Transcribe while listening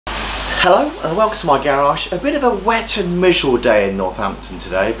Hello and welcome to my garage. A bit of a wet and miserable day in Northampton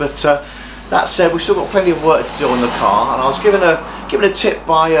today, but that said, we've still got plenty of work to do on the car. And I was given a tip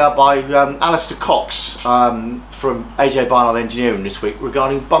by Alastair from AJ Barnard Engineering this week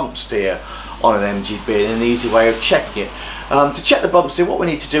regarding bump steer on an MGB and an easy way of checking it. To check the bump steer, what we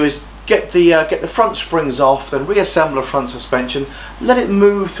need to do is get the front springs off, then reassemble the front suspension, let it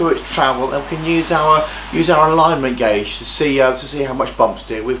move through its travel, and we can use our alignment gauge to see how much bump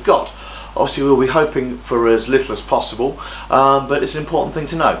steer we've got. Obviously we'll be hoping for as little as possible, but it's an important thing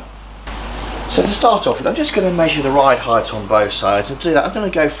to know. So to start off with, I'm just going to measure the ride height on both sides, and to do that I'm going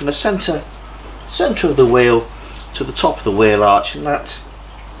to go from the centre of the wheel to the top of the wheel arch, and that's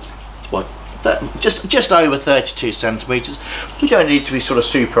just over 32 centimetres. We don't need to be sort of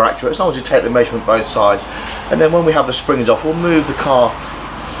super accurate, as long as we take the measurement both sides, and then when we have the springs off, we'll move the car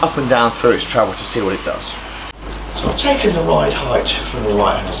up and down through its travel to see what it does. So I've taken the ride height from the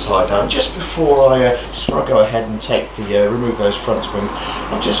right hand side down. Just before I go ahead and take remove those front springs,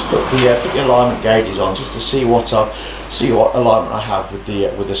 I've just put the alignment gauges on just to see what alignment I have with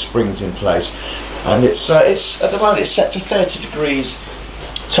the springs in place. And it's at the moment it's set to 30 degrees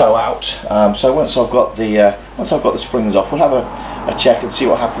toe out. So once I've got the springs off, we'll have a check and see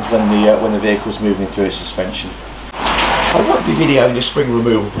what happens when the vehicle's moving through its suspension. I won't be videoing the spring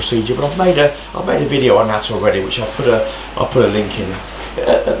removal procedure, but I've made a video on that already, which I'll put a link in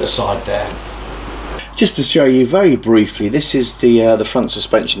at the side there. Just to show you very briefly, this is the front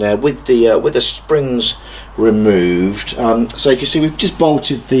suspension there with the springs removed. So you can see we've just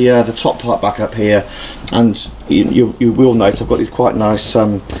bolted the top part back up here, and you will notice I've got these quite nice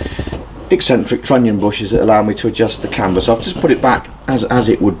eccentric trunnion bushes that allow me to adjust the camber. So I've just put it back as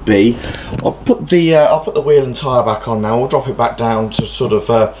it would be. I'll put the wheel and tyre back on now. We'll drop it back down to sort of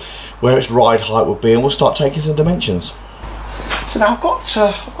where its ride height would be, and we'll start taking some dimensions. So now I've got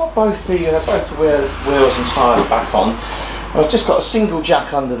both the wheels and tyres back on. I've just got a single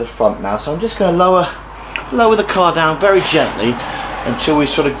jack under the front now, so I'm just going to lower the car down very gently until we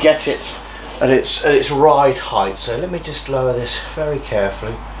sort of get it at its ride height. So let me just lower this very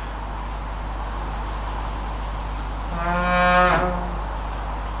carefully.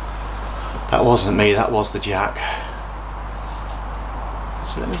 That wasn't me, that was the jack.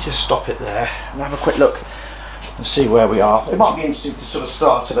 So let me just stop it there and have a quick look and see where we are. It might be interesting to sort of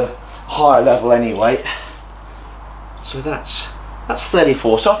start at a higher level anyway. So that's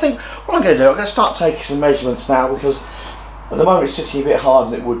 34. So I think what I'm going to do, I'm going to start taking some measurements now, because at the moment it's sitting a bit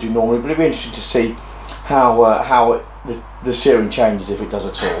harder than it would do normally, but it'll be interesting to see how the steering changes, if it does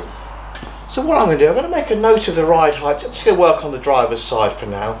at all. So what I'm going to do, I'm going to make a note of the ride height. I'm just going to work on the driver's side for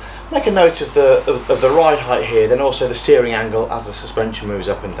now. Make a note of the ride height here, then also the steering angle as the suspension moves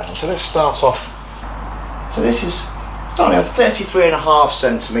up and down. So let's start off. So this is starting at 33.5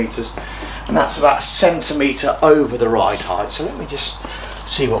 centimetres, and that's about a centimetre over the ride height. So let me just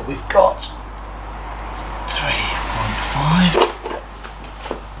see what we've got. 3.5.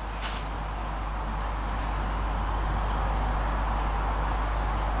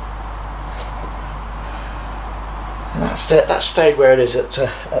 And that stayed where it is at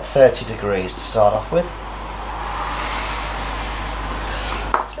 30 degrees to start off with.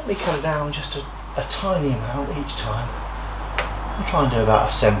 So let me come down just a tiny amount each time. I'll try and do about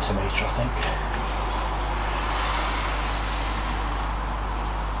a centimetre, I think.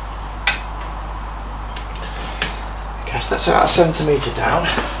 Okay, so that's about a centimetre down.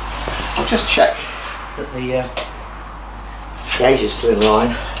 I'll just check that the gauge is still in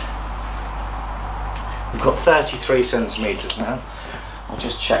line. We've got 33 centimetres now. I'll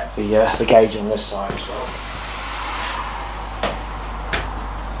just check the gauge on this side as well.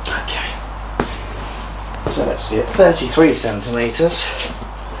 Okay. So let's see it. 33 centimetres.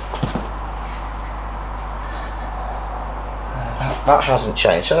 That hasn't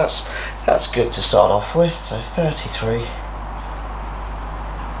changed. So that's good to start off with. So 33.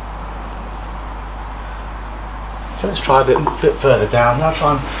 So let's try a bit further down. Now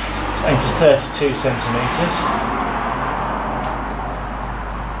try and aim for 32 centimetres.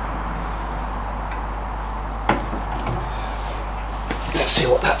 Let's see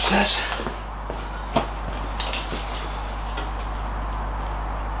what that says.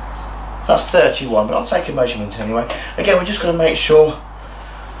 So that's 31, but I'll take a measurement anyway. Again, we're just going to make sure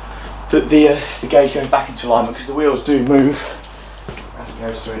that the gauge goes back into alignment, because the wheels do move as it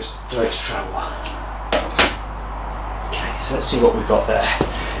goes through its travel. Okay, so let's see what we've got there.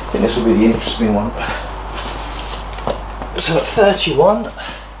 I think this will be the interesting one. So at 31,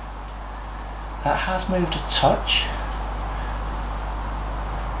 that has moved a touch.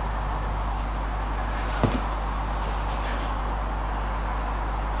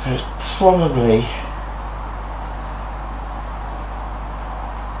 So it's probably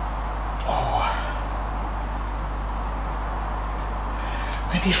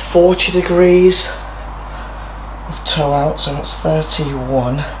maybe 40 degrees of toe out, so that's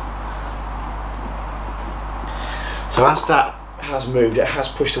 31. So as that has moved, it has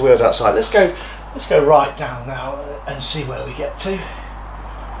pushed the wheels outside. Let's go right down now and see where we get to.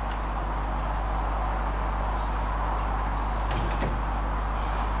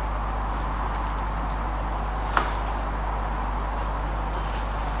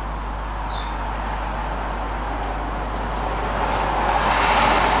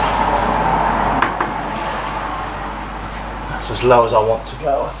 That's as low as I want to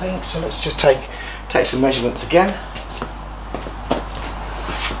go, I think. So let's just take some measurements again.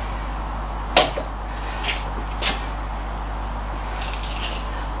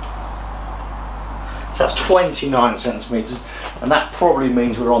 So that's 29 centimetres, and that probably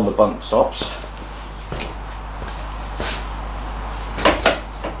means we're on the bump stops.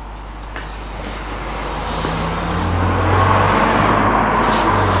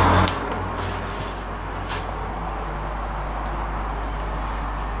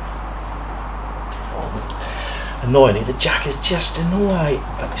 Annoyingly, the jack is just in the way.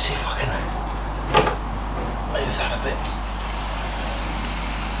 Let me see if I can move that a bit.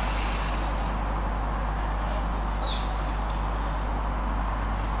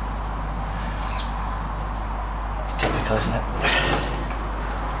 That's typical, isn't it?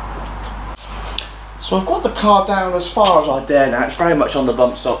 So I've got the car down as far as I dare now. It's very much on the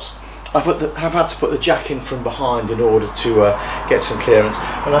bump stops. I've had to put the jack in from behind in order to get some clearance,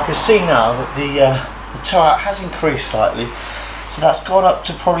 and I can see now that the toe out has increased slightly, so that's gone up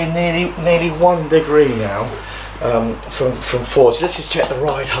to probably nearly 1 degree now, from 40. Let's just check the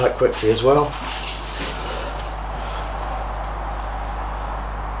ride height quickly as well.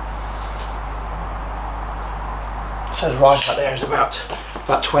 So the ride height there is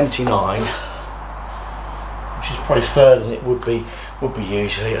about 29, which is probably further than it would be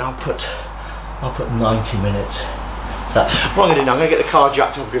usually, and I'll put 90 minutes. What I'm going to do now, I'm going to get the car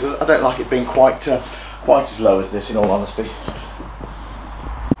jacked up because I don't like it being quite as low as this, in all honesty.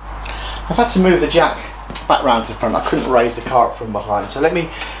 I've had to move the jack back round to the front. I couldn't raise the car up from behind, so let me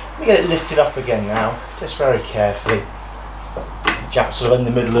get it lifted up again now, just very carefully. The jack's sort of in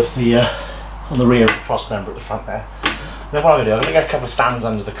the middle of the on the rear of the cross member at the front there. And then what I'm going to do, I'm going to get a couple of stands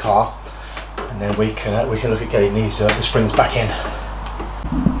under the car, and then we can look at getting the springs back in.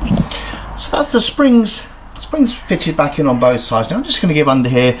 So that's the springs fitted back in on both sides. Now I'm just going to give under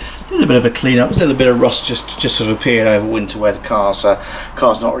here a little bit of a clean up. There's a little bit of rust just sort of appearing over winter where the car's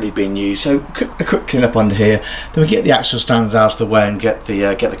not really being used. So a quick clean up under here. Then we get the axle stands out of the way and get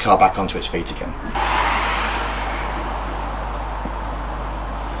the car back onto its feet again.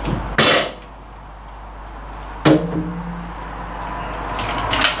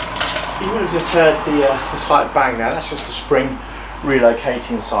 You would have just heard the slight bang there. That's just the spring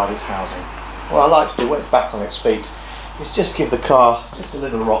relocating inside its housing. What I like to do when it's back on its feet is just give the car just a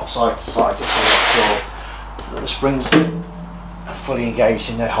little rock side to side, just to make sure that the springs are fully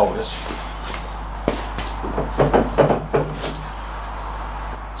engaged in their holders.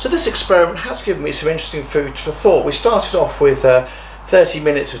 So this experiment has given me some interesting food for thought. We started off with 30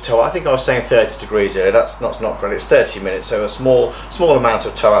 minutes of tow. I think I was saying 30 degrees earlier. That's not correct. It's 30 minutes, so a small amount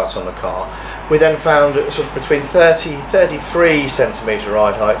of tow out on the car. We then found sort of between 33 centimetre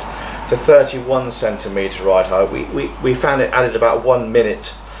ride height to 31 centimetre ride height. We found it added about 1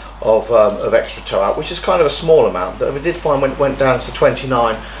 minute of extra tow out, which is kind of a small amount. That we did find when it went down to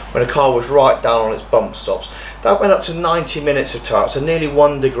 29, when the car was right down on its bump stops. That went up to 90 minutes of tow out, so nearly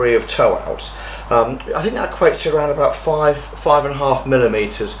 1 degree of tow out. I think that equates to around about 5.5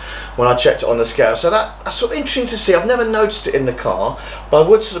 millimetres when I checked it on the scale. So that's sort of interesting to see. I've never noticed it in the car, but I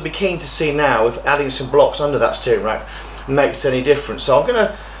would sort of be keen to see now if adding some blocks under that steering rack makes any difference. So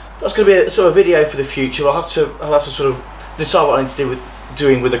that's going to be a sort of video for the future. I'll have to sort of decide what I need to do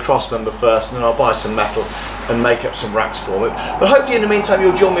doing with the cross member first, and then I'll buy some metal and make up some racks for it. But hopefully in the meantime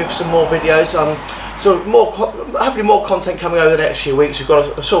you'll join me for some more videos. Hopefully more content coming over the next few weeks. We've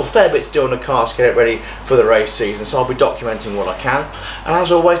got a sort of fair bit to do on the car to get it ready for the race season, so I'll be documenting what I can. And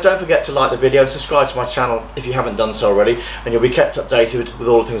as always, don't forget to like the video, subscribe to my channel if you haven't done so already, and you'll be kept updated with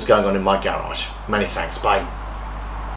all the things going on in my garage. Many thanks, bye.